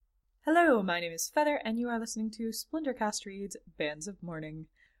Hello, my name is Feather, and you are listening to Splintercast Reads Bands of Mourning.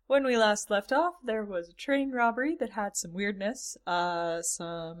 When we last left off, there was a train robbery that had some weirdness,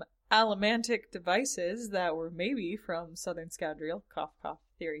 some allomantic devices that were maybe from Southern Scadrial, cough cough,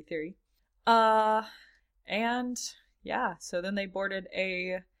 theory theory. And yeah, so then they boarded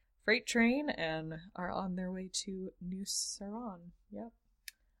a freight train and are on their way to New Saran. Yep.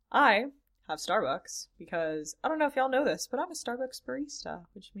 I have Starbucks because I don't know if y'all know this, but I'm a Starbucks barista,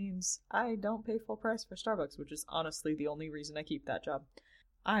 which means I don't pay full price for Starbucks, which is honestly the only reason I keep that job.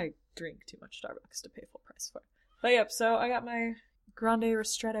 I drink too much Starbucks to pay full price for it. But yep, so I got my Grande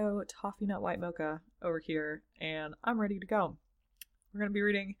Ristretto Toffee Nut White Mocha over here, and I'm ready to go. We're going to be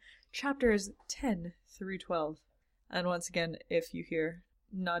reading chapters 10 through 12. And once again, if you hear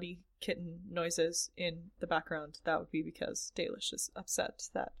naughty kitten noises in the background, that would be because Dalish is upset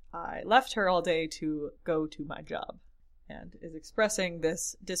that I left her all day to go to my job and is expressing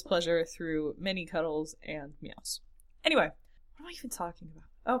this displeasure through many cuddles and meows. Anyway, what am I even talking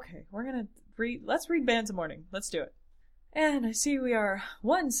about? Okay, let's read Bands of Mourning. Let's do it. And I see we are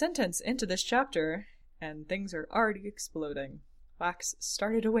one sentence into this chapter and things are already exploding. Wax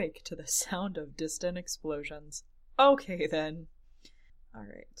started awake to the sound of distant explosions. Okay then.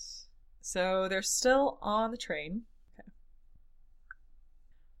 Alright. So they're still on the train. Okay.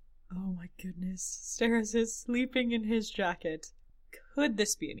 Oh my goodness. Steris is sleeping in his jacket. Could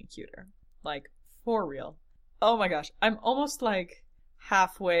this be any cuter? Like, for real. Oh my gosh. I'm almost like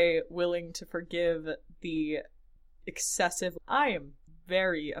halfway willing to forgive the excessive... I am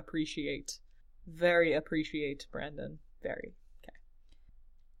very appreciate Brandon. Very.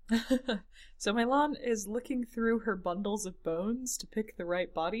 So Melan is looking through her bundles of bones to pick the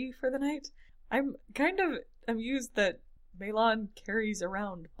right body for the night. I'm kind of amused that Melan carries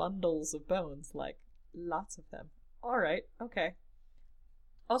around bundles of bones, like lots of them. Alright, okay.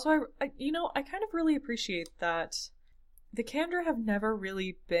 Also, I kind of really appreciate that the Kandra have never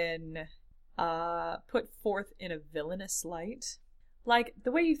really been put forth in a villainous light. Like,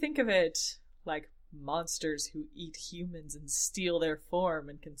 the way you think of it, like, monsters who eat humans and steal their form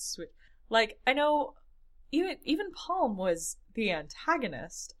and can switch. Like, I know even Palm was the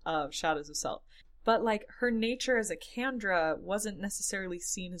antagonist of Shadows of Salt, but like her nature as a Kandra wasn't necessarily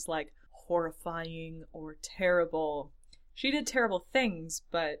seen as like horrifying or terrible. She did terrible things,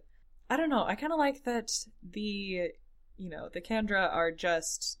 but I don't know. I kind of like that the Kandra are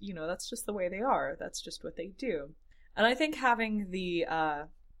just, that's just the way they are. That's just what they do. And I think having the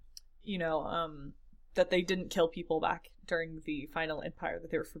that they didn't kill people back during the final Empire,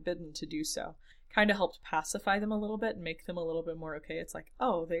 that they were forbidden to do so, kind of helped pacify them a little bit and make them a little bit more okay. It's like,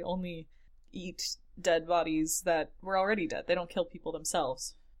 oh, they only eat dead bodies that were already dead. They don't kill people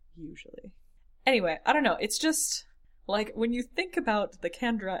themselves, usually. Anyway, I don't know. It's just, like, when you think about the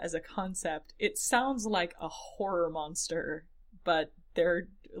Kandra as a concept, it sounds like a horror monster, but they're,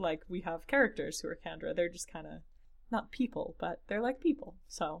 like, we have characters who are Kandra. They're just kind of, not people, but they're like people,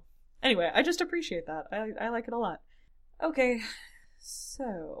 so... Anyway, I just appreciate that. I like it a lot. Okay,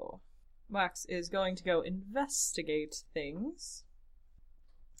 so Wax is going to go investigate things.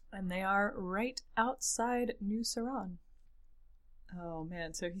 And they are right outside New Saran. Oh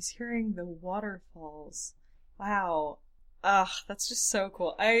man, so he's hearing the waterfalls. Wow. That's just so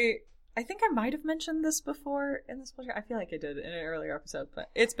cool. I think I might have mentioned this before in this pleasure. I feel like I did in an earlier episode,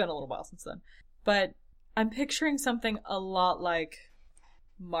 but it's been a little while since then. But I'm picturing something a lot like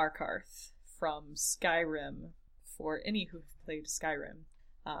Markarth from Skyrim, for any who've played Skyrim.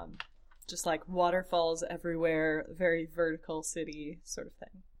 Just like waterfalls everywhere, very vertical city sort of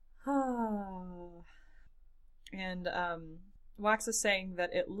thing. And Wax is saying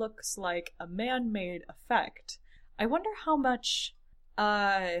that it looks like a man-made effect. I wonder how much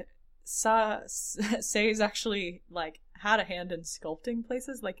Say's actually like had a hand in sculpting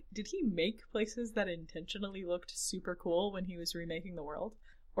places. Like, did he make places that intentionally looked super cool when he was remaking the world?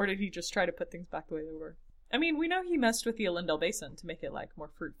 Or did he just try to put things back the way they were? I mean, we know he messed with the Elendel Basin to make it, like,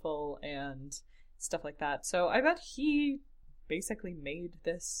 more fruitful and stuff like that. So I bet he basically made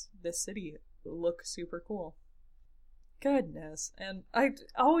this city look super cool. Goodness. And I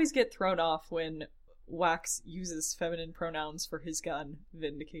always get thrown off when Wax uses feminine pronouns for his gun,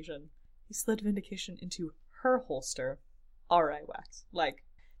 Vindication. He slid Vindication into her holster. Alright, Wax. Like,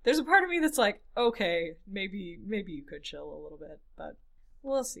 there's a part of me that's like, okay, maybe you could chill a little bit, but...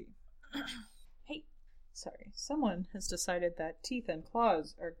 we'll see. Hey, sorry. Someone has decided that teeth and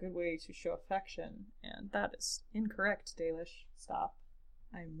claws are a good way to show affection, and that is incorrect, Dalish. Stop.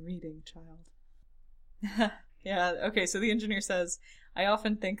 I'm reading, child. Yeah, okay, so the engineer says, I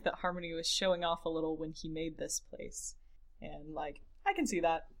often think that Harmony was showing off a little when he made this place. And, like, I can see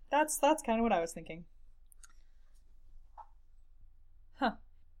that. That's kind of what I was thinking. Huh.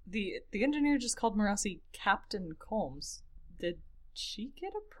 The engineer just called Marasi Captain Colmes. Did she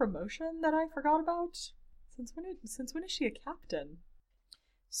get a promotion that I forgot about? Since when is she a captain?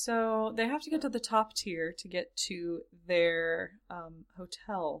 So they have to get to the top tier to get to their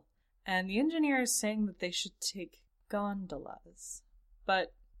hotel, and the engineer is saying that they should take gondolas,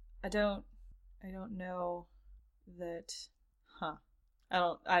 but I don't know that. I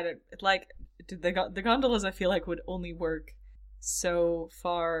don't like the gondolas. I feel like would only work so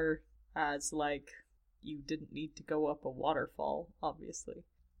far as like you didn't need to go up a waterfall. Obviously,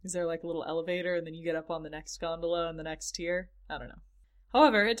 is there like a little elevator and then you get up on the next gondola and the next tier? I don't know.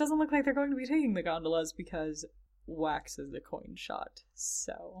 However, it doesn't look like they're going to be taking the gondolas because Wax is the coin shot.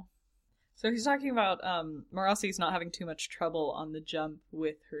 So he's talking about Marasi's not having too much trouble on the jump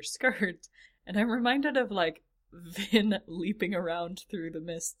with her skirt, and I'm reminded of like Vin leaping around through the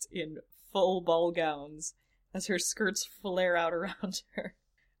mist in full ball gowns as her skirts flare out around her.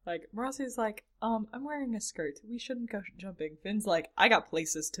 Like, Marasi's like, I'm wearing a skirt. We shouldn't go jumping. Vin's like, I got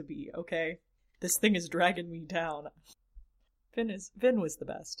places to be, okay? This thing is dragging me down. Vin was the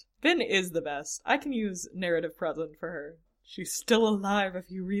best. Vin is the best. I can use narrative present for her. She's still alive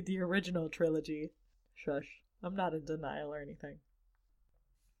if you read the original trilogy. Shush. I'm not in denial or anything.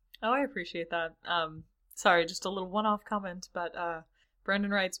 Oh, I appreciate that. Sorry, just a little one-off comment, but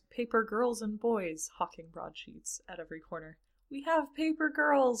Brandon writes, paper girls and boys hawking broadsheets at every corner. We have paper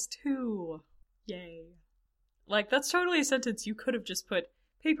girls, too! Yay. Like, that's totally a sentence you could have just put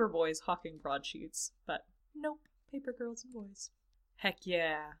paper boys hawking broadsheets, but nope. Paper girls and boys. Heck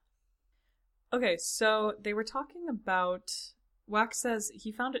yeah. Okay, so they were talking about... Wax says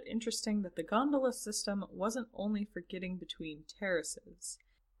he found it interesting that the gondola system wasn't only for getting between terraces.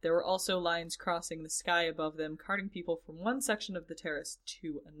 There were also lines crossing the sky above them, carting people from one section of the terrace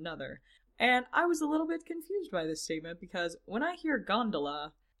to another. And I was a little bit confused by this statement because when I hear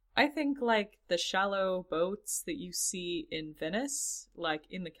gondola, I think like the shallow boats that you see in Venice, like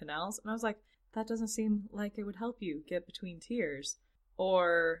in the canals, and I was like, that doesn't seem like it would help you get between tiers.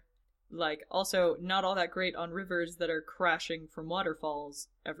 Or, like, also not all that great on rivers that are crashing from waterfalls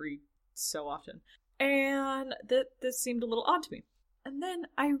every so often. And this seemed a little odd to me. And then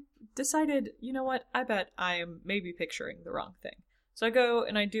I decided, you know what, I bet I am maybe picturing the wrong thing. So I go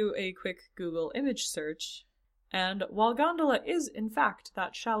and I do a quick Google image search, and while gondola is in fact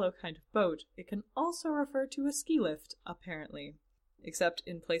that shallow kind of boat, it can also refer to a ski lift, apparently. Except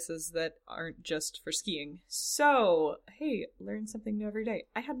in places that aren't just for skiing. So, hey, learn something new every day.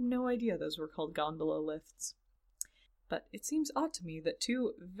 I had no idea those were called gondola lifts. But it seems odd to me that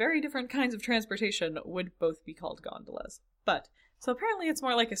two very different kinds of transportation would both be called gondolas. But, so apparently it's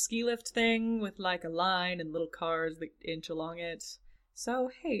more like a ski lift thing with like a line and little cars that inch along it. So,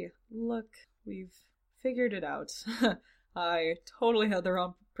 hey, look, we've figured it out. I totally had the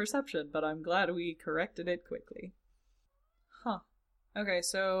wrong perception, but I'm glad we corrected it quickly. Huh. Okay,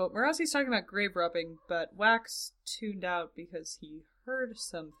 so Marasi's talking about grave robbing, but Wax tuned out because he heard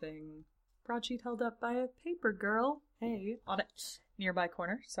something. Broadsheet held up by a paper girl. Hey, on a nearby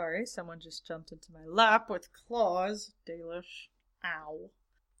corner. Sorry, someone just jumped into my lap with claws. Dalish. Ow.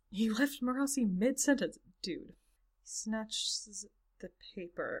 He left Marasi mid-sentence. Dude. He snatches the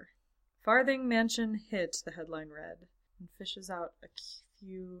paper. Farthing Mansion hit, the headline read, and fishes out a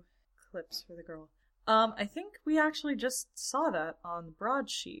few clips for the girl. I think we actually just saw that on the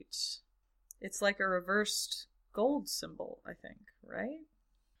broadsheet. It's like a reversed gold symbol, I think, right?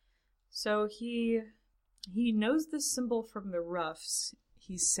 So he knows this symbol from the roughs.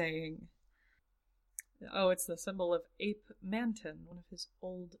 He's saying, oh, it's the symbol of Ape Manton, one of his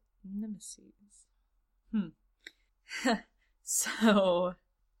old nemesis. So,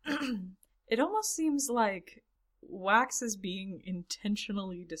 it almost seems like Wax is being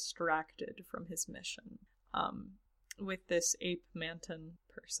intentionally distracted from his mission with this Ape Manton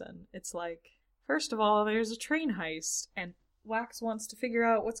person. It's like, first of all, there's a train heist, and Wax wants to figure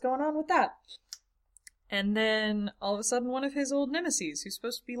out what's going on with that. And then, all of a sudden, one of his old nemesis, who's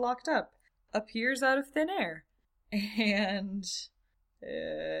supposed to be locked up, appears out of thin air. And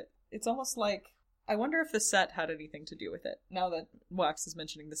it's almost like, I wonder if the set had anything to do with it, now that Wax is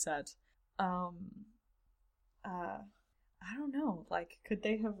mentioning the set. I don't know, like, could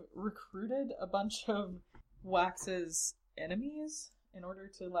they have recruited a bunch of Wax's enemies in order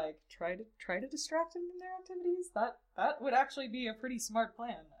to, like, try to distract him from their activities? That would actually be a pretty smart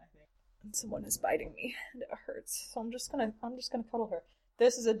plan, I think. And someone is biting me, and it hurts, so I'm just gonna cuddle her.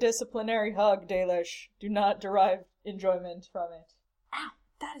 This is a disciplinary hug, Dalish. Do not derive enjoyment from it. Ow!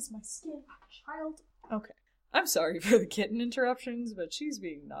 That is my skin, child. Okay. I'm sorry for the kitten interruptions, but she's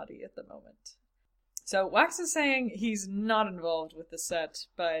being naughty at the moment. So Wax is saying he's not involved with the set,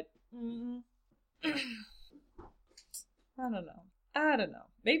 but I don't know.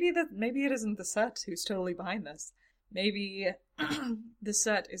 Maybe it isn't the set who's totally behind this. Maybe the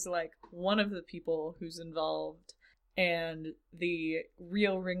set is like one of the people who's involved, and the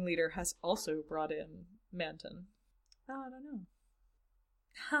real ringleader has also brought in Manton. I don't know.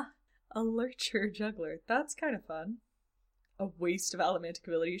 Ha! A lurcher juggler. That's kind of fun. A waste of allomantic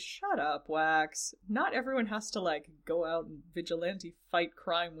abilities. Shut up, Wax. Not everyone has to, like, go out and vigilante fight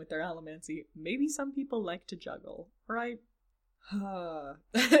crime with their allomancy. Maybe some people like to juggle, right?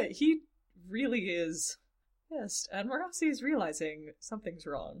 He really is pissed, and Marasi is realizing something's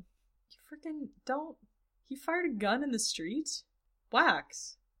wrong. You freaking don't... He fired a gun in the street?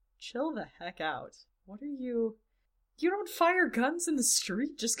 Wax, chill the heck out. What are you... You don't fire guns in the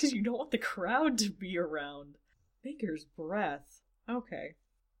street just because you don't want the crowd to be around. Maker's breath. Okay.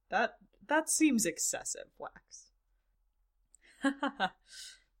 That seems excessive, Wax.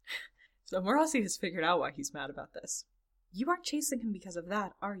 So Marasi has figured out why he's mad about this. You aren't chasing him because of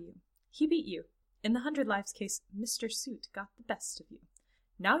that, are you? He beat you. In the 100 Lives case, Mr. Suit got the best of you.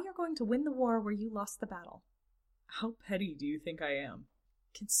 Now you're going to win the war where you lost the battle. How petty do you think I am?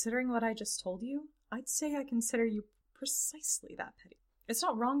 Considering what I just told you, I'd say I consider you precisely that petty. It's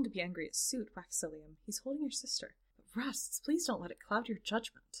not wrong to be angry at Suit, Waxilium. He's holding your sister. But Rusts, please don't let it cloud your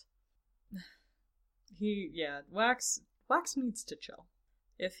judgment. Wax needs to chill.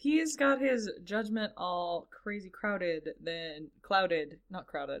 If he's got his judgment all crazy clouded, then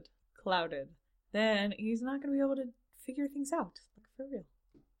he's not going to be able to figure things out. Like, for real.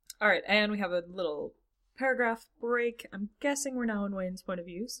 Alright, and we have a little paragraph break. I'm guessing we're now in Wayne's point of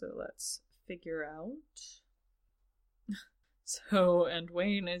view, so let's figure out. And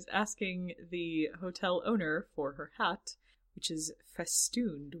Wayne is asking the hotel owner for her hat, which is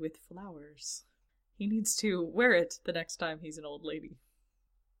festooned with flowers. He needs to wear it the next time he's an old lady.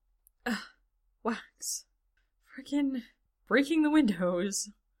 Wax. Frickin' breaking the windows.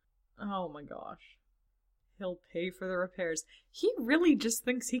 Oh my gosh. He'll pay for the repairs. He really just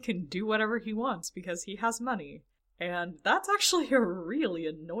thinks he can do whatever he wants because he has money. And that's actually a really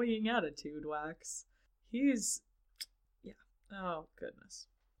annoying attitude, Wax. Yeah. Oh, goodness.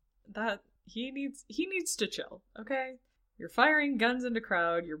 He needs to chill, okay? You're firing guns into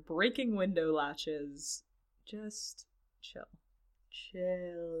crowd, you're breaking window latches. Just chill.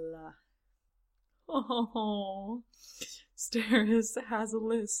 Chill. Oh. Steris has a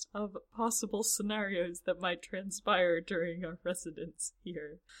list of possible scenarios that might transpire during our residence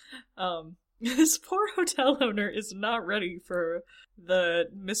here. This poor hotel owner is not ready for the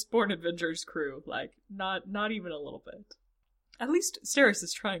Mistborn Adventures crew. Like, not even a little bit. At least Steris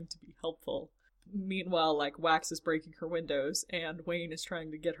is trying to be helpful. Meanwhile, like, Wax is breaking her windows, and Wayne is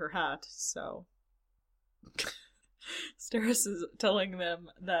trying to get her hat, so... Steris is telling them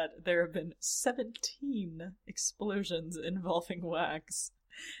that there have been 17 explosions involving Wax.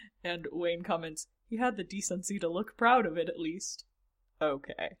 And Wayne comments, he had the decency to look proud of it at least.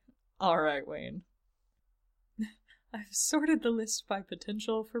 Okay. Alright, Wayne. I've sorted the list by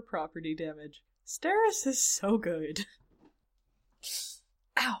potential for property damage. Steris is so good.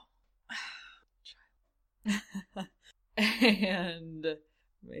 Ow. And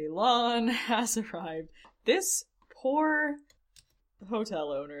Maelon has arrived. This poor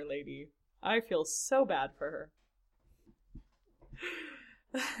hotel owner lady. I feel so bad for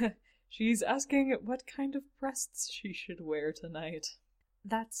her. She's asking what kind of breasts she should wear tonight.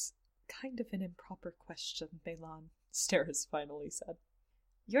 That's kind of an improper question, Maelon, Steris finally said.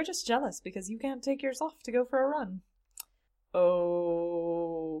 You're just jealous because you can't take yours off to go for a run.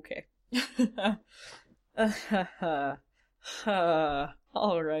 Okay.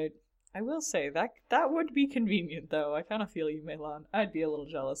 Alright. I will say, that would be convenient, though. I kind of feel you, Maelon. I'd be a little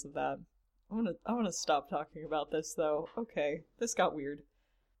jealous of that. I wanna stop talking about this, though. Okay, this got weird.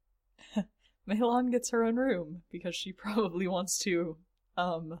 Maelon gets her own room, because she probably wants to,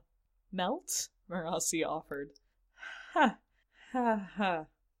 melt? Marasi offered. Ha! Ha ha.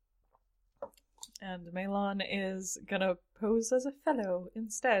 And Maelon is gonna pose as a fellow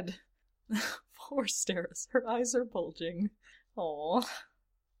instead. Poor Steris, her eyes are bulging. Aww.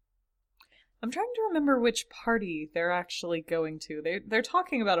 I'm trying to remember which party they're actually going to. They're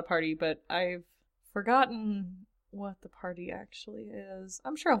talking about a party, but I've forgotten what the party actually is.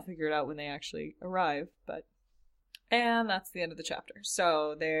 I'm sure I'll figure it out when they actually arrive, but... And that's the end of the chapter.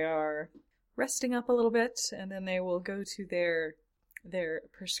 So they are resting up a little bit, and then they will go to their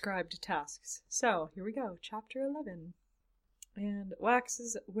prescribed tasks. So, here we go. Chapter 11. And Wax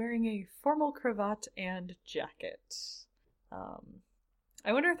is wearing a formal cravat and jacket.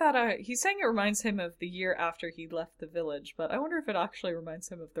 I wonder if that, he's saying it reminds him of the year after he left the village, but I wonder if it actually reminds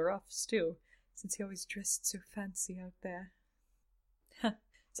him of the Ruffs, too, since he always dressed so fancy out there.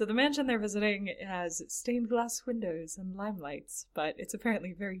 So the mansion they're visiting has stained glass windows and limelights, but it's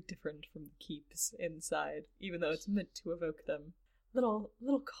apparently very different from the keeps inside, even though it's meant to evoke them. Little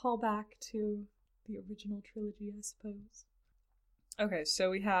callback to the original trilogy, I suppose. Okay,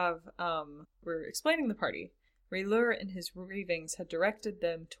 so we have, we're explaining the party. Raylur in his ravings had directed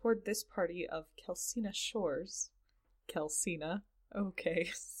them toward this party of Kelsina shores. Kelsina? Okay,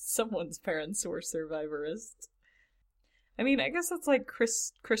 someone's parents were survivorists. I mean, I guess that's like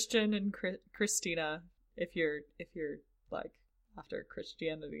Christian and Christina, if you're like after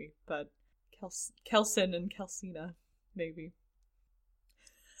Christianity, but Kelsin and Kelsina, maybe.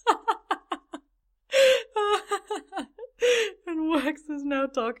 And Wax is now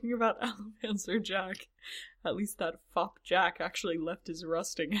talking about Allomancer Jack. At least that fop Jack actually left his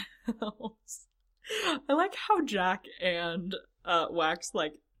rusting house. I like how Jack and Wax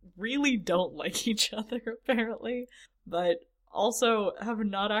like really don't like each other apparently, but also have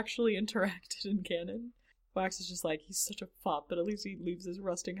not actually interacted in canon. Wax is just like, he's such a fop, but at least he leaves his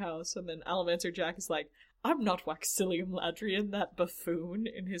rusting house. And then Allomancer Jack is like, I'm not Waxilium Ladrian, that buffoon,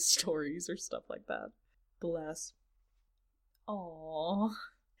 in his stories or stuff like that. Bless. Aww.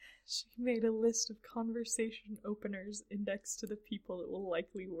 She made a list of conversation openers indexed to the people it will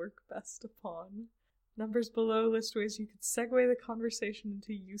likely work best upon. Numbers below list ways you could segue the conversation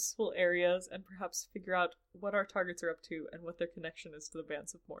into useful areas and perhaps figure out what our targets are up to and what their connection is to the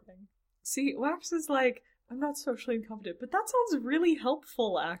Bands of Mourning. See, Wax is like, I'm not socially incompetent, but that sounds really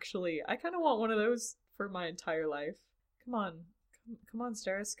helpful, actually. I kind of want one of those for my entire life. Come on,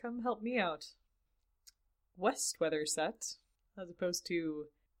 Steris, come help me out. West weather set, as opposed to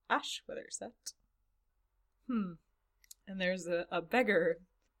Ash weather set. And there's a beggar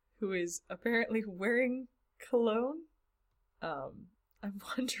who is apparently wearing cologne. I'm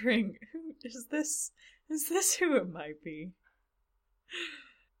wondering, who is this? Is this who it might be?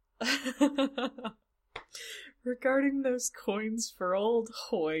 Regarding those coins for old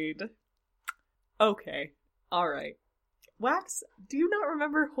Hoyd. Okay, alright. Wax, do you not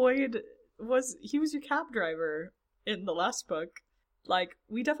remember Hoyd was your cab driver in the last book? Like,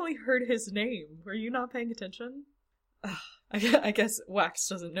 we definitely heard his name. Were you not paying attention? I guess Wax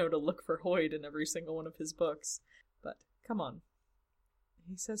doesn't know to look for Hoyd in every single one of his books. But, come on.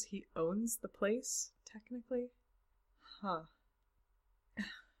 He says he owns the place, technically? Huh.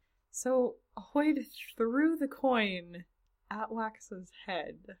 So, Hoyd threw the coin at Wax's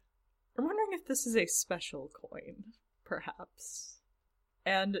head. I'm wondering if this is a special coin, perhaps.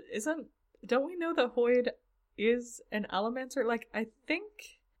 And don't we know that Hoyd is an Allomancer? Like, I think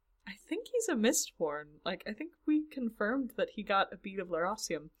he's a Mistborn. Like, I think we confirmed that he got a bead of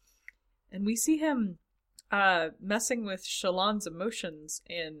Lerasium. And we see him messing with Shallan's emotions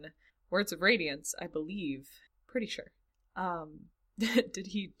in Words of Radiance, I believe. Pretty sure. Did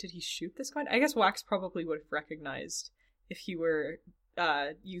he shoot this coin? I guess Wax probably would have recognized if he were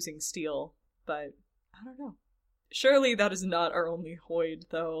using steel, but I don't know. Surely that is not our only Hoyd,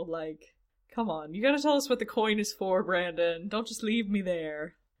 though. Like, come on, you gotta tell us what the coin is for, Brandon. Don't just leave me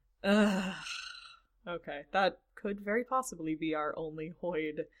there. Okay, that could very possibly be our only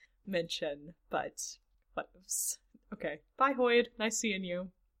Hoyd mention, but what else? Okay, bye Hoyd, nice seeing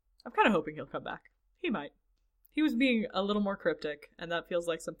you. I'm kind of hoping he'll come back. He might. He was being a little more cryptic, and that feels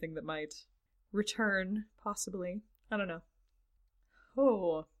like something that might return, possibly. I don't know.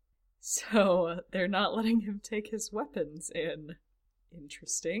 Oh, so they're not letting him take his weapons in.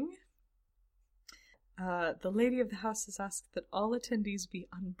 Interesting. The lady of the house has asked that all attendees be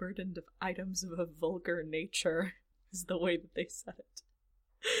unburdened of items of a vulgar nature, is the way that they said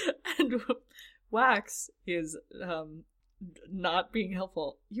it. And Wax is, not being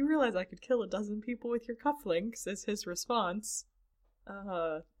helpful. You realize I could kill 12 people with your cufflinks, is his response.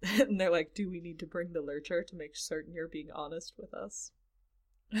 And they're like, do we need to bring the lurcher to make certain you're being honest with us?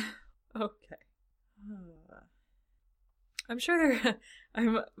 Okay. I'm sure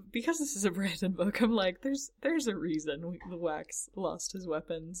because this is a Brandon book, I'm like, there's a reason the Wax lost his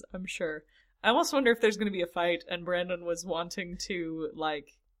weapons, I'm sure. I almost wonder if there's going to be a fight and Brandon was wanting to, like,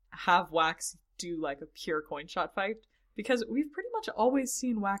 have Wax do, like, a pure coin shot fight. Because we've pretty much always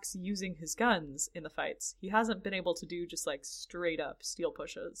seen Wax using his guns in the fights. He hasn't been able to do just, like, straight up steel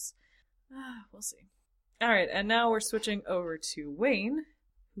pushes. We'll see. Alright, and now we're switching over to Wayne,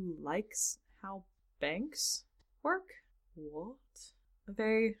 who likes how banks work. What? I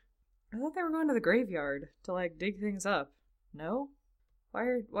thought they were going to the graveyard to, like, dig things up. No?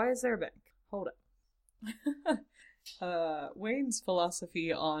 Why is there a bank? Hold up. Wayne's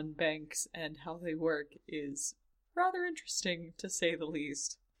philosophy on banks and how they work is rather interesting, to say the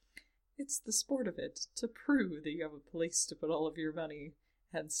least. It's the sport of it, to prove that you have a place to put all of your money,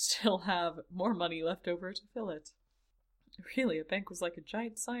 and still have more money left over to fill it. Really, a bank was like a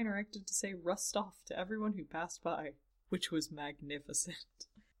giant sign erected to say "rust off" to everyone who passed by, which was magnificent.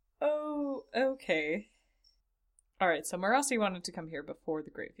 Oh, okay. Alright, so Marasi wanted to come here before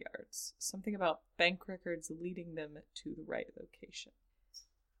the graveyards. Something about bank records leading them to the right location.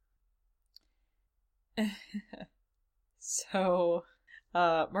 So,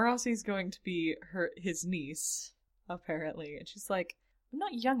 Marasi's going to be his niece, apparently, and she's like, I'm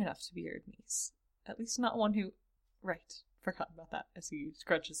not young enough to be your niece. At least not one who... Right, forgot about that, as he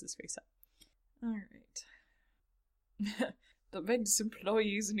scrunches his face up. Alright. The bank's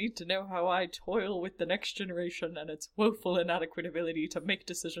employees need to know how I toil with the next generation and its woeful inadequate ability to make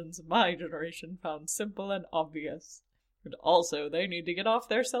decisions my generation found simple and obvious. And also, they need to get off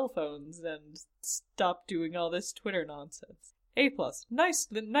their cell phones and stop doing all this Twitter nonsense. A+.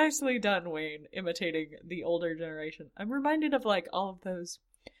 Nicely done, Wayne, imitating the older generation. I'm reminded of, like, all of those,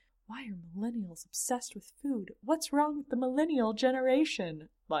 why are millennials obsessed with food? What's wrong with the millennial generation?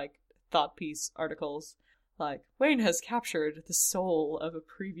 Like, thought piece articles. Like, Wayne has captured the soul of a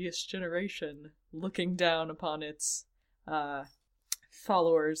previous generation, looking down upon its,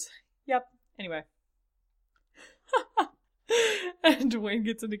 followers. Yep, anyway. And Wayne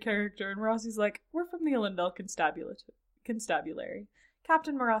gets into character, and Marasi's like, we're from the Elendel Constabulary.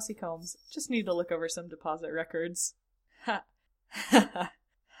 Captain Marasi Combs. Just need to look over some deposit records. Ha. Ha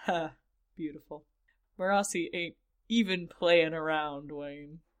ha. Beautiful. Marasi ain't even playing around,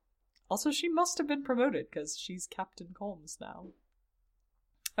 Wayne. Also, she must have been promoted, because she's Captain Combs now.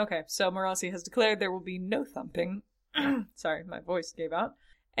 Okay, so Marasi has declared there will be no thumping. Sorry, my voice gave out.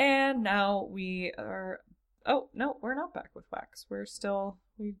 And now we are... Oh, no, we're not back with Wax.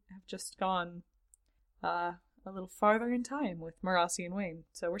 We have just gone a little farther in time with Marasi and Wayne.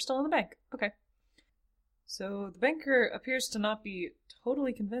 So we're still in the bank. Okay. So the banker appears to not be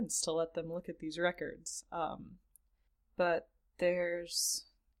totally convinced to let them look at these records. But there's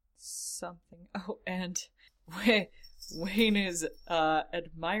something. Oh, and Wayne is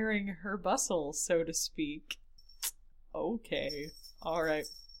admiring her bustle, so to speak. Okay. Alright.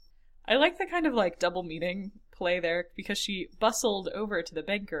 I like the kind of, like, double meaning play there, because she bustled over to the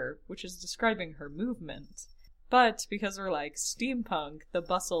banker, which is describing her movement. But, because we're, like, steampunk, the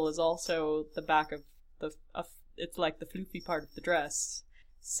bustle is also the back of it's like the floofy part of the dress.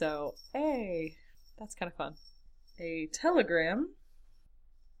 So, hey, that's kind of fun. A telegram.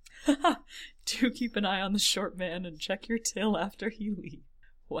 Do keep an eye on the short man and check your till after he leaves.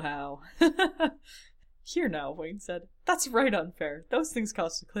 Wow. Here now, Wayne said. That's right unfair. Those things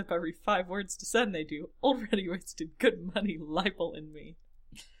cost a clip every 5 words to send, they do. Already wasted good money libeling me.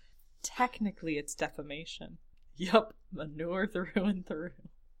 Technically, it's defamation. Yup, manure through and through.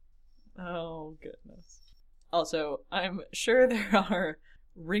 Oh, goodness. Also, I'm sure there are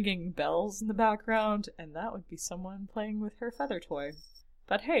ringing bells in the background, and that would be someone playing with her feather toy.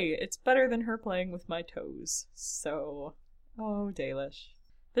 But hey, it's better than her playing with my toes. So, oh, Dalish.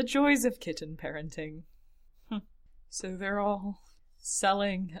 The joys of kitten parenting. So they're all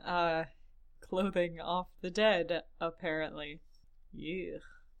selling clothing off the dead, apparently. Yeah.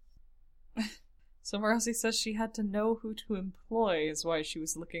 So Marasi says she had to know who to employ is why she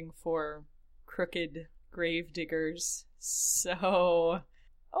was looking for crooked grave diggers. So,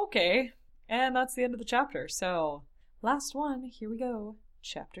 okay. And that's the end of the chapter. So, last one, here we go.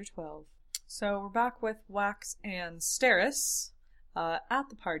 Chapter 12. So we're back with Wax and Steris at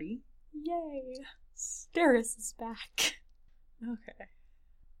the party. Yay! Steris is back. Okay.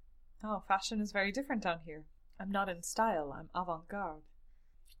 Oh, fashion is very different down here. I'm not in style, I'm avant-garde.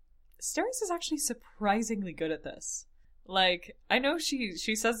 Steris is actually surprisingly good at this. Like, I know she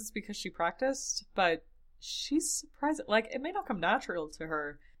says it's because she practiced, but she's surprised. Like, it may not come natural to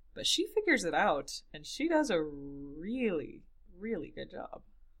her, but she figures it out, and she does a really, really good job.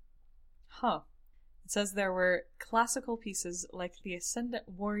 Huh. It says there were classical pieces like the ascendant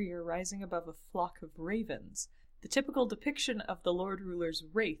warrior rising above a flock of ravens, the typical depiction of the Lord Ruler's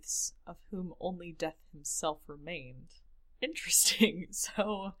wraiths, of whom only death himself remained. Interesting.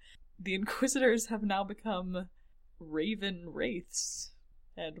 So, the Inquisitors have now become raven wraiths,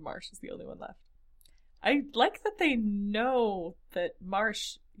 and Marsh is the only one left. I like that they know that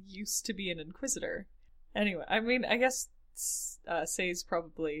Marsh used to be an Inquisitor. Anyway, I mean, I guess Say's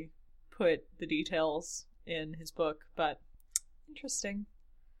probably put the details in his book, but interesting.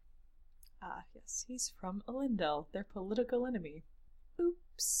 Ah, yes, he's from Elendel, their political enemy.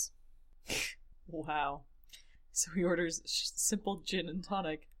 Oops. Wow. So he orders simple gin and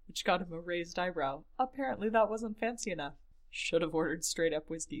tonic, which got him a raised eyebrow. Apparently that wasn't fancy enough. Should have ordered straight up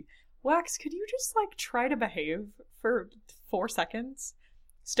whiskey. Wax, could you just, try to behave for 4 seconds?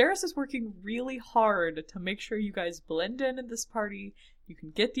 Steris is working really hard to make sure you guys blend in at this party. You can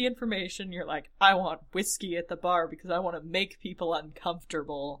get the information. You're like, I want whiskey at the bar because I want to make people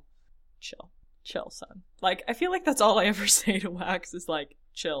uncomfortable. Chill. Chill, son. I feel like that's all I ever say to Wax is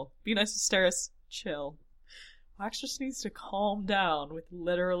chill. Be nice to Steris. Chill. Wax just needs to calm down with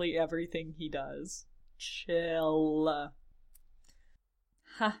literally everything he does. Chill.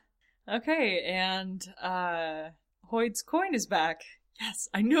 Huh. Okay, and, Hoid's coin is back. Yes,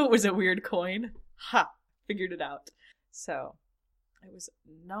 I knew it was a weird coin. Ha! Figured it out. So, it was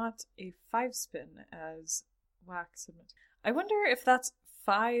not a 5-spin, as Wax admits. I wonder if that's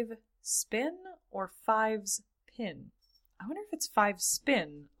 5 spin or 5's pin. I wonder if it's 5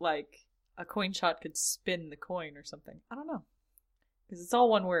 spin, like a coin shot could spin the coin or something. I don't know. Because it's all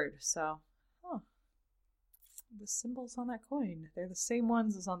one word, so... Huh. The symbols on that coin, they're the same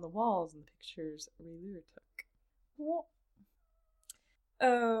ones as on the walls in the pictures R'hllor took. What?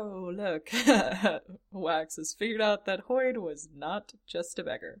 Oh, look. Wax has figured out that Hoid was not just a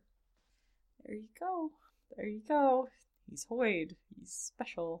beggar. There you go. There you go. He's Hoid. He's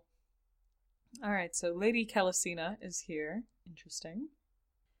special. Alright, so Lady Kelesina is here. Interesting.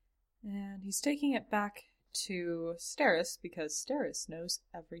 And he's taking it back to Steris because Steris knows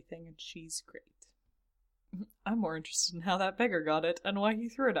everything and she's great. I'm more interested in how that beggar got it and why he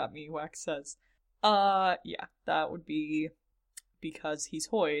threw it at me, Wax says. Yeah, that would be because he's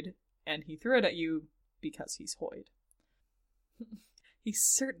Hoid, and he threw it at you because he's Hoid. He's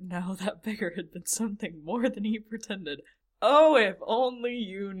certain now that beggar had been something more than he pretended. Oh, if only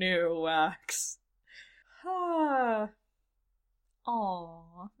you knew, Wax. Ah.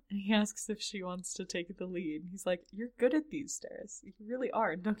 Aww. And he asks if she wants to take the lead. He's like, you're good at these, Steris. You really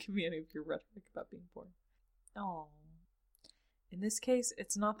are, and don't give me any of your rhetoric about being boring. Aww. In this case,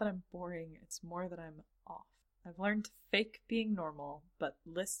 it's not that I'm boring, it's more that I'm off. I've learned to fake being normal, but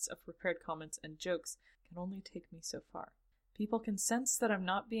lists of prepared comments and jokes can only take me so far. People can sense that I'm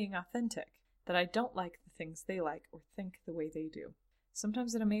not being authentic, that I don't like the things they like or think the way they do.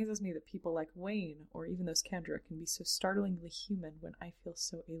 Sometimes it amazes me that people like Wayne, or even those Kendra, can be so startlingly human when I feel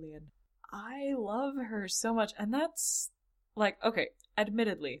so alien. I love her so much, and that's, okay,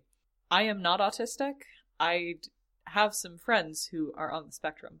 admittedly, I am not autistic. I have some friends who are on the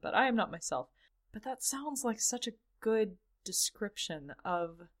spectrum, but I am not myself. But that sounds like such a good description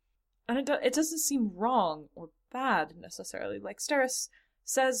of... And it doesn't seem wrong or bad, necessarily. Steris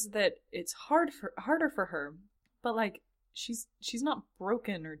says that it's harder for her, but, she's not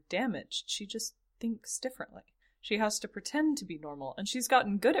broken or damaged. She just thinks differently. She has to pretend to be normal, and she's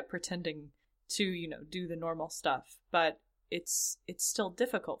gotten good at pretending to, do the normal stuff, but it's still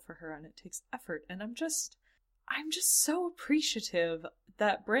difficult for her, and it takes effort, and I'm just so appreciative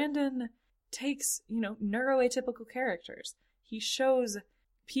that Brandon takes, neuroatypical characters. He shows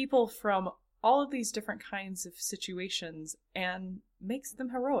people from all of these different kinds of situations and makes them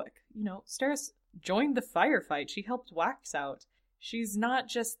heroic. Steris joined the firefight. She helped Wax out. She's not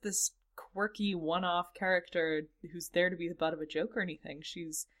just this quirky one-off character who's there to be the butt of a joke or anything.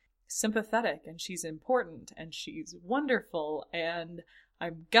 She's sympathetic, and she's important, and she's wonderful, and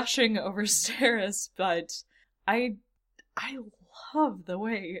I'm gushing over Steris, but I love the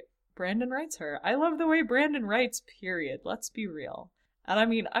way Brandon writes her. I love the way Brandon writes, period. Let's be real. And I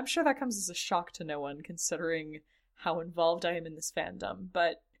mean, I'm sure that comes as a shock to no one, considering how involved I am in this fandom,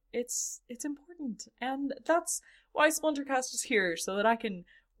 but it's important. And that's why Splintercast is here, so that I can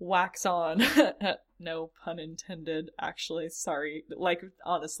wax on. No pun intended, actually. Sorry.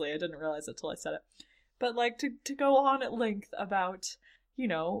 Honestly, I didn't realize it till I said it. But, to go on at length about,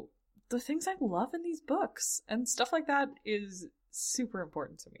 the things I love in these books. And stuff like that is super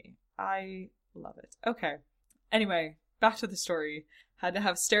important to me. I love it. Okay. Anyway, back to the story. Had to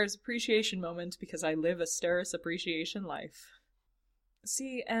have Steris appreciation moment because I live a Steris appreciation life.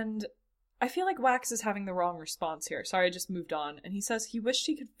 See, and I feel like Wax is having the wrong response here. Sorry, I just moved on. And he says he wished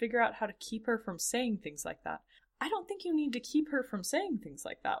he could figure out how to keep her from saying things like that. I don't think you need to keep her from saying things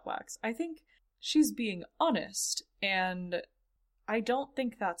like that, Wax. I think she's being honest, and I don't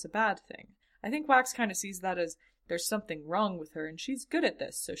think that's a bad thing. I think Wax kind of sees that as there's something wrong with her, and she's good at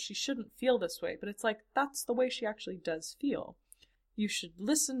this, so she shouldn't feel this way. But it's that's the way she actually does feel. You should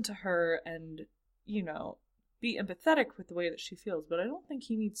listen to her and, be empathetic with the way that she feels, but I don't think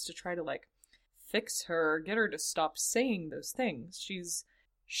he needs to try to, fix her or get her to stop saying those things.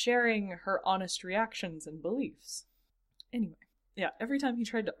 sharing her honest reactions and beliefs. Anyway, yeah, every time he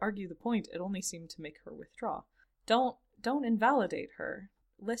tried to argue the point, it only seemed to make her withdraw. Don't invalidate her.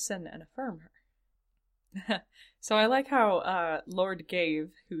 Listen and affirm her. So I like how Lord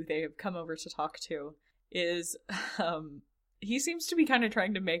Gave, who they have come over to talk to, is he seems to be kind of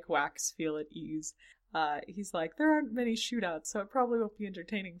trying to make Wax feel at ease. He's like, there aren't many shootouts, so it probably won't be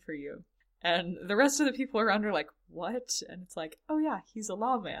entertaining for you. And the rest of the people around are like, what? And it's like, oh yeah, he's a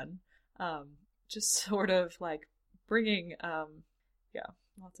lawman. Just sort of like bringing, yeah,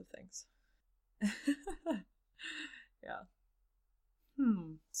 lots of things. Yeah.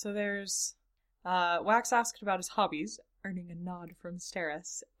 So there's, Wax asked about his hobbies, earning a nod from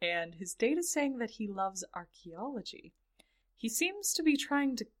Steris, and his date is saying that he loves archaeology. He seems to be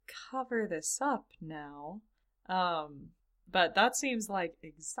trying to cover this up now, but that seems like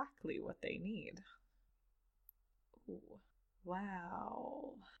exactly what they need. Ooh,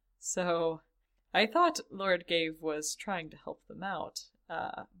 wow. So, I thought Lord Gave was trying to help them out,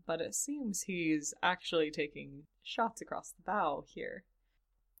 but it seems he's actually taking shots across the bow here.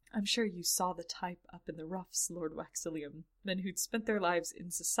 I'm sure you saw the type up in the roughs, Lord Waxillium, men who'd spent their lives in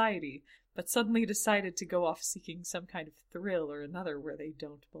society, but suddenly decided to go off seeking some kind of thrill or another where they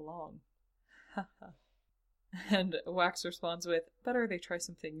don't belong. And Wax responds with, better they try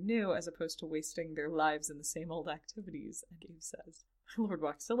something new as opposed to wasting their lives in the same old activities, and Gave says, Lord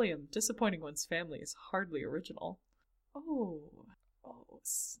Waxillium, disappointing one's family is hardly original. Oh,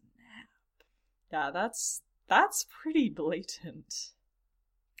 snap. Yeah, that's pretty blatant.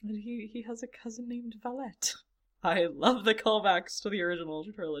 And he has a cousin named Valette. I love the callbacks to the original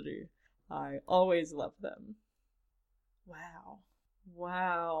trilogy. I always love them.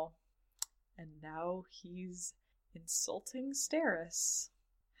 Wow. And now he's insulting Steris.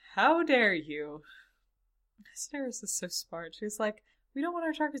 How dare you? Steris is so smart. She's like, we don't want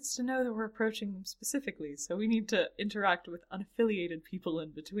our targets to know that we're approaching them specifically, so we need to interact with unaffiliated people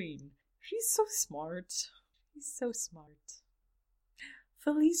in between. She's so smart.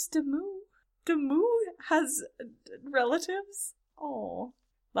 Felice Demoux. Demoux has relatives? Oh.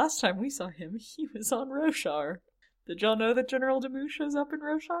 Last time we saw him, he was on Roshar. Did y'all know that General Demoux shows up in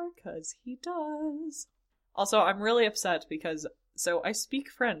Roshar? 'Cause he does. Also, I'm really upset because, so I speak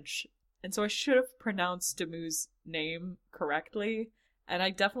French, and so I should have pronounced Demoux's name correctly, and I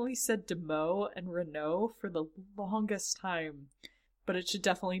definitely said Demeaux and Renault for the longest time, but it should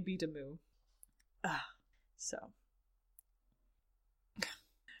definitely be Demoux. So.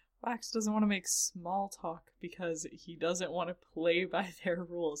 Wax doesn't want to make small talk because he doesn't want to play by their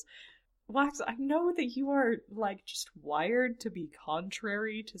rules. Wax, I know that you are, like, just wired to be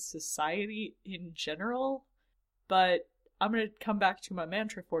contrary to society in general, but I'm gonna come back to my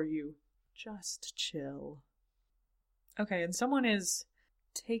mantra for you. Just chill. Okay, and someone is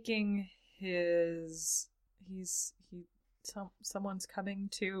taking his... someone's coming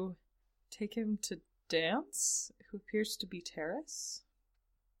to take him to dance, who appears to be Terrace?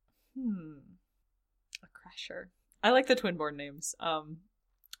 A Crasher. I like the Twinborn names.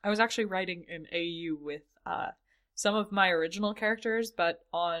 I was actually writing an AU with some of my original characters, but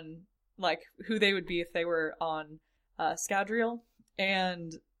on, like, who they would be if they were on Scadrial,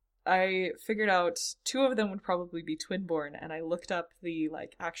 and I figured out 2 of them would probably be Twinborn, and I looked up the,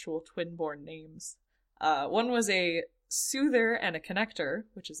 like, actual Twinborn names. One was a Soother and a Connector,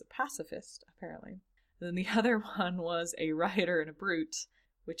 which is a pacifist, apparently. And then the other one was a Rioter and a Brute,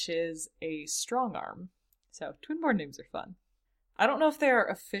 which is a strong arm. So, Twinborn names are fun. I don't know if they are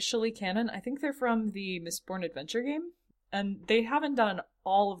officially canon. I think they're from the Mistborn Adventure game, and they haven't done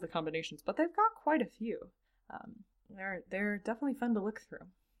all of the combinations, but they've got quite a few. They're definitely fun to look through.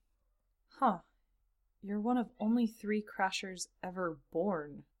 You're one of only 3 Crashers ever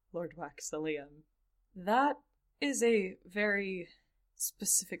born, Lord Waxillium. That is a very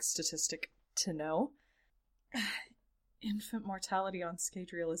specific statistic to know. Infant mortality on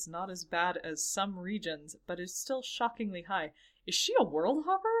Scadrial is not as bad as some regions, but is still shockingly high. Is she a world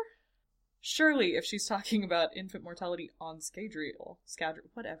hopper? Surely, if she's talking about infant mortality on Scadrial,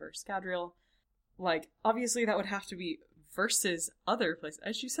 like, obviously that would have to be versus other places.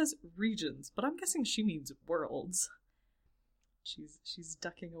 As she says regions, but I'm guessing she means worlds. She's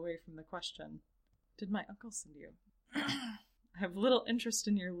ducking away from the question. Did my uncle send you? I have little interest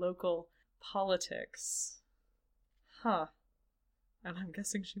in your local politics. And I'm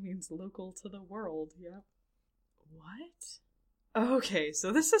guessing she means local to the world, yep. What? Okay,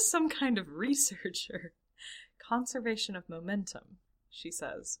 so this is some kind of researcher. Conservation of momentum, she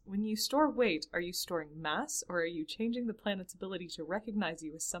says. When you store weight, are you storing mass, or are you changing the planet's ability to recognize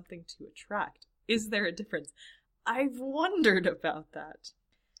you as something to attract? Is there a difference? I've wondered about that.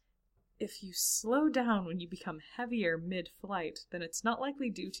 if you slow down when you become heavier mid-flight, then it's not likely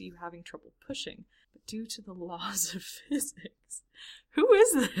due to you having trouble pushing, but due to the laws of physics. Who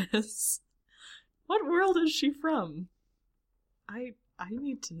is this? What world is she from? I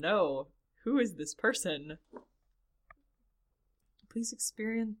need to know. Who is this person? Please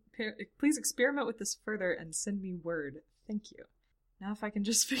experiment with this further and send me word. Thank you. Now if I can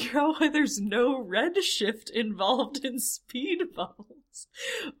just figure out why there's no redshift involved in speed bubbles.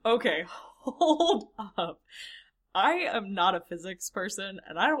 Okay, hold up. I am not a physics person,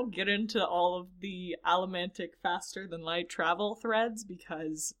 and I don't get into all of the allomantic faster than light travel threads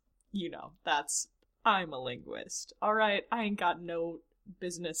because, I'm a linguist. Alright, I ain't got no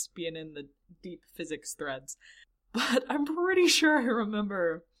business being in the deep physics threads. But I'm pretty sure I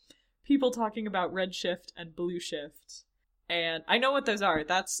remember people talking about redshift and blue shift. And I know what those are.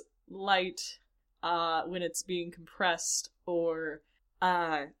 That's light when it's being compressed or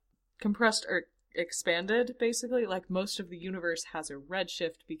expanded, basically. Like, most of the universe has a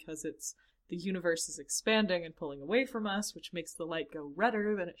redshift because the universe is expanding and pulling away from us, which makes the light go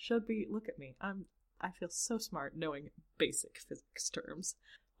redder than it should be. Look at me. I feel so smart knowing basic physics terms.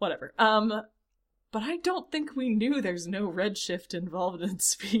 Whatever. But I don't think we knew there's no redshift involved in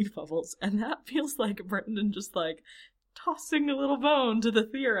speed bubbles, and that feels like Brendan just, tossing a little bone to the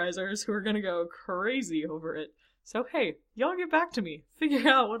theorizers who are gonna go crazy over it. So hey, y'all get back to me. Figure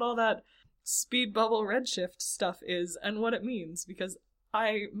out what all that speed bubble redshift stuff is and what it means, because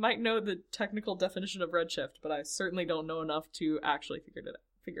I might know the technical definition of redshift, but I certainly don't know enough to actually figure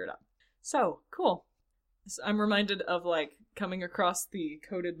it out. So, cool. So I'm reminded of, coming across the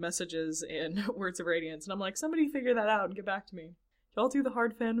coded messages in Words of Radiance, and I'm like, somebody figure that out and get back to me. Y'all do the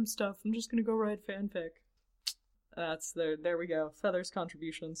hard fandom stuff. I'm just gonna go write fanfic. There we go. Feather's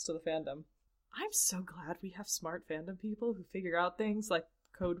contributions to the fandom. I'm so glad we have smart fandom people who figure out things like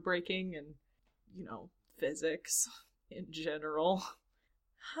code breaking and, physics in general.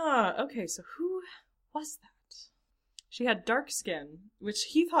 Okay, so who was that? She had dark skin, which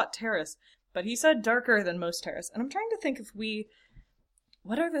he thought Terrace, but he said darker than most Terrace. And I'm trying to think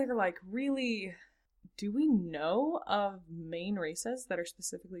what are there, really, do we know of main races that are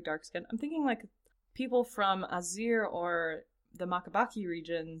specifically dark skin? I'm thinking, people from Azir or the Makabaki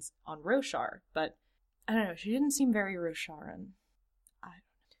regions on Roshar, but I don't know, she didn't seem very Rosharan.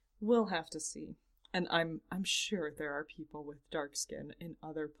 We'll have to see. And I'm sure there are people with dark skin in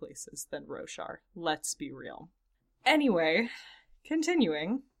other places than Roshar. Let's be real. Anyway,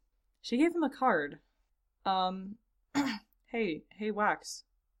 continuing, she gave him a card. Hey, Wax,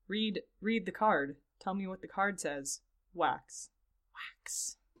 read the card. Tell me what the card says. Wax.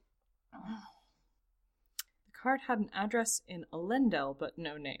 The card had an address in Elendel, but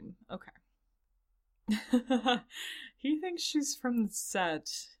no name. Okay. He thinks she's from the set.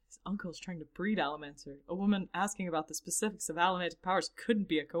 His uncle's trying to breed Allomancer. A woman asking about the specifics of Allomantic powers couldn't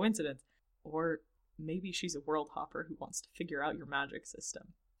be a coincidence. Or maybe she's a world hopper who wants to figure out your magic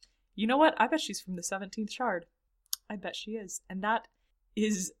system. You know what? I bet she's from the 17th Shard. I bet she is. And that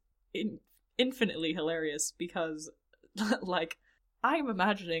is infinitely hilarious because, I'm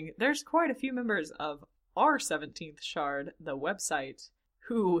imagining there's quite a few members of our 17th Shard, the website,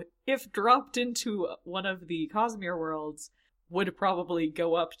 who, if dropped into one of the Cosmere worlds, would probably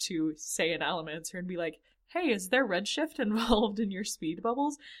go up to, say, an Allomancer and be like, hey, is there redshift involved in your speed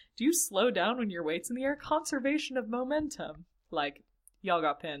bubbles? Do you slow down when your weight's in the air? Conservation of momentum. Y'all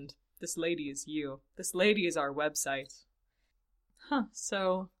got pinned. This lady is you. This lady is our website.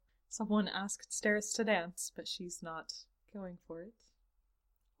 So someone asked Steris to dance, but she's not going for it.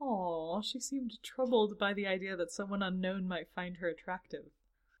 Aw, she seemed troubled by the idea that someone unknown might find her attractive.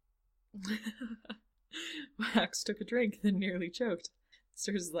 Wax took a drink, then nearly choked.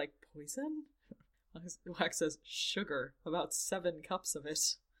 Steris is like, poison? Wax says, sugar, about 7 cups of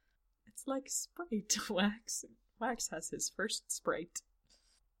it. It's like Sprite, Wax. Wax has his first Sprite.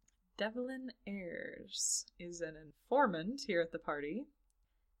 Devlin Ayres is an informant here at the party.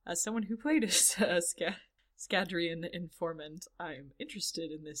 As someone who played as Scadrian informant, I'm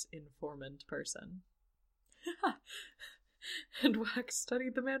interested in this informant person. And Wax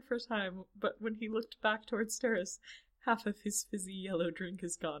studied the man for a time, but when he looked back towards Steris, half of his fizzy yellow drink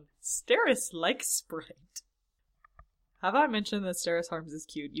is gone. Steris likes Sprite. Have I mentioned that Steris Harms is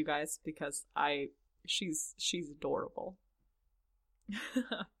cute, you guys? Because she's adorable.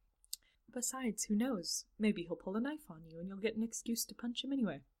 Besides, who knows? Maybe he'll pull a knife on you and you'll get an excuse to punch him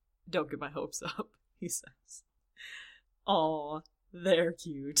anyway. Don't get my hopes up, he says. Aw, they're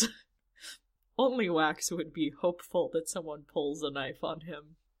cute. Only Wax would be hopeful that someone pulls a knife on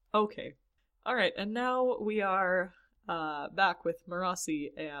him. Okay. Alright, and now we are back with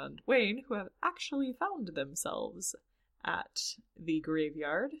Marasi and Wayne, who have actually found themselves at the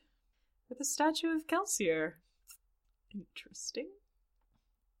graveyard with a statue of Kelsier. Interesting.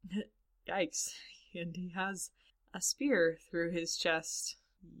 Yikes. And he has a spear through his chest.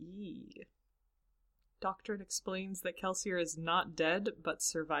 Yee. Doctrine explains that Kelsier is not dead, but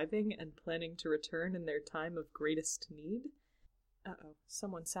surviving and planning to return in their time of greatest need. Uh-oh,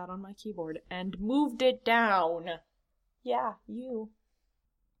 someone sat on my keyboard and moved it down. Yeah, you.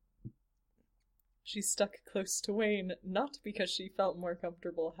 She stuck close to Wayne, not because she felt more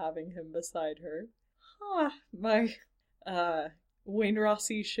comfortable having him beside her. My, Wayne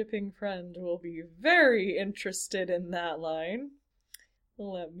Rossi shipping friend will be very interested in that line.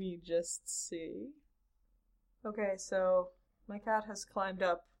 Let me just see. Okay, so my cat has climbed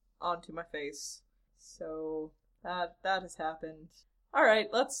up onto my face. So that has happened. Alright,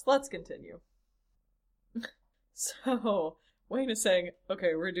 let's continue. So, Wayne is saying,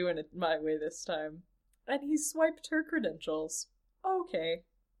 okay, we're doing it my way this time. And he swiped her credentials. Okay.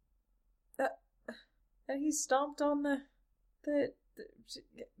 And he stomped on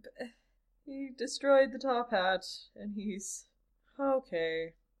he destroyed the top hat, and he's...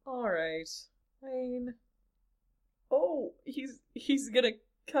 Okay. Alright. Wayne... Oh, he's gonna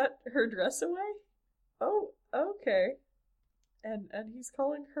cut her dress away? Oh, okay. And he's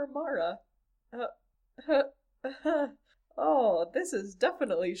calling her Mara. Oh, this is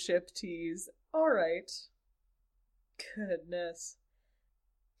definitely ship tease. Alright. Goodness.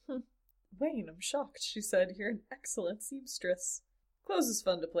 Wayne, I'm shocked, she said. You're an excellent seamstress. Clothes is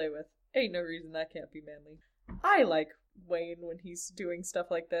fun to play with. Ain't no reason that can't be manly. I like Wayne when he's doing stuff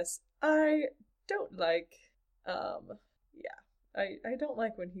like this. I don't like... I don't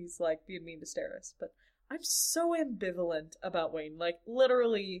like when he's, like, being mean to Steris, but I'm so ambivalent about Wayne, like,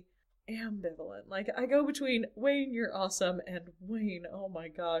 literally ambivalent. Like, I go between, Wayne, you're awesome, and Wayne, oh my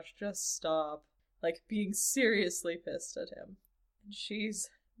gosh, just stop. Like, being seriously pissed at him. And she's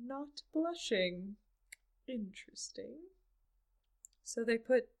not blushing. Interesting. So they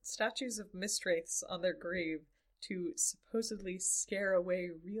put statues of Mistwraiths on their grave to supposedly scare away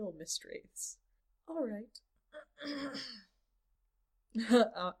real Mistwraiths. Alright.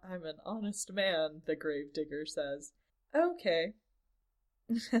 I'm an honest man, the gravedigger says. Okay.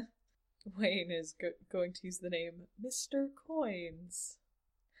 Wayne is going to use the name Mr. Coins.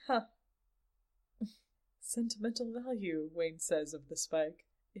 Huh. Sentimental value, Wayne says of the spike.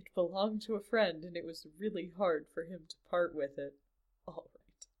 It belonged to a friend, and it was really hard for him to part with it. All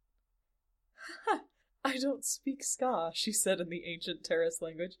right. I don't speak Ska, she said in the ancient Terrace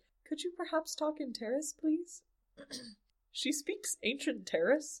language. Could you perhaps talk in Terrace, please? She speaks ancient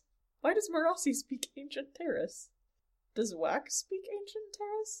Terrace? Why does Marasi speak ancient Terrace? Does Wax speak ancient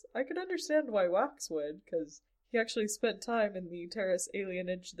Terrace? I could understand why Wax would, because he actually spent time in the Terrace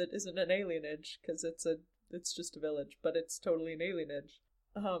alienage that isn't an alienage, because it's just a village, but it's totally an alienage.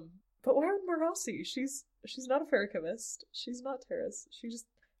 But why would Marasi? She's not a Ferrichamist. She's not Terrace.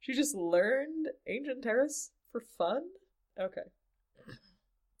 She just learned ancient Terrace for fun? Okay.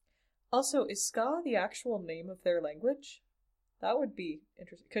 Also, is Ska the actual name of their language? That would be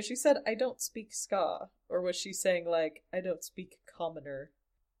interesting. Because she said, I don't speak Ska. Or was she saying, like, I don't speak Commoner?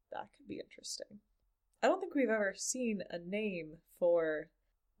 That could be interesting. I don't think we've ever seen a name for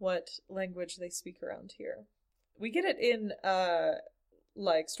what language they speak around here. We get it in,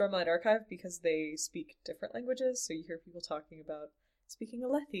 like, Stormlight Archive because they speak different languages. So you hear people talking about speaking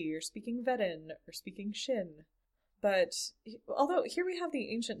Alethi, or speaking Vedin, or speaking Shin. But, although, here we have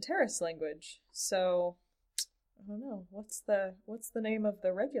the ancient Terrace language, so, I don't know, what's the name of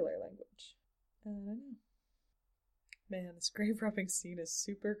the regular language? I don't know. Man, this grave robbing scene is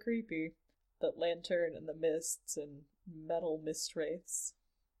super creepy. The lantern and the mists and metal Mistwraiths.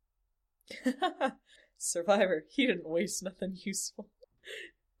 Survivor, he didn't waste nothing useful.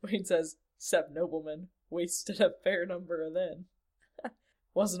 Wayne says, "'Cept nobleman, wasted a fair number of then."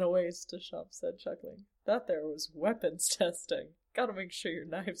 Wasn't a waste, Shop said, chuckling. That there was weapons testing. Gotta make sure your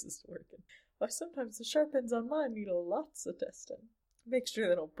knives is working. Why, sometimes the sharp ends on mine need lots of testing. Make sure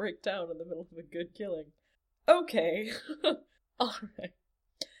they don't break down in the middle of a good killing. Okay. Alright.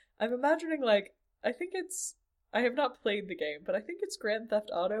 I'm imagining, like, I have not played the game, but I think it's Grand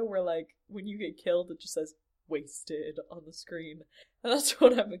Theft Auto where, like, when you get killed, it just says, wasted on the screen. And that's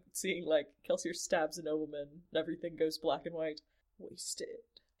what I'm seeing, like, Kelsier stabs a nobleman, and everything goes black and white. Wasted.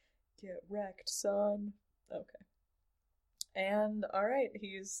 Get wrecked, son. Okay. And, alright,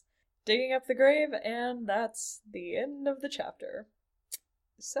 he's digging up the grave, and that's the end of the chapter.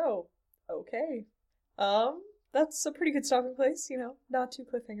 So, okay. That's a pretty good stopping place, you know, not too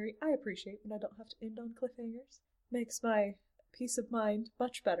cliffhangery. I appreciate when I don't have to end on cliffhangers. makes my peace of mind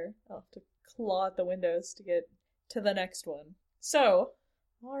much better. I'll have to claw at the windows to get to the next one. So,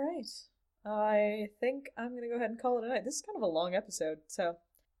 alright. I think I'm gonna go ahead and call it a night. This is kind of a long episode, so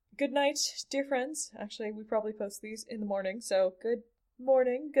good night, dear friends. Actually, we probably post these in the morning, so good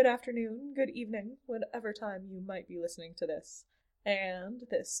morning, good afternoon, good evening, whatever time you might be listening to this. And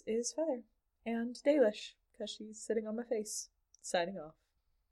this is Feather. And Dalish, because she's sitting on my face. Signing off.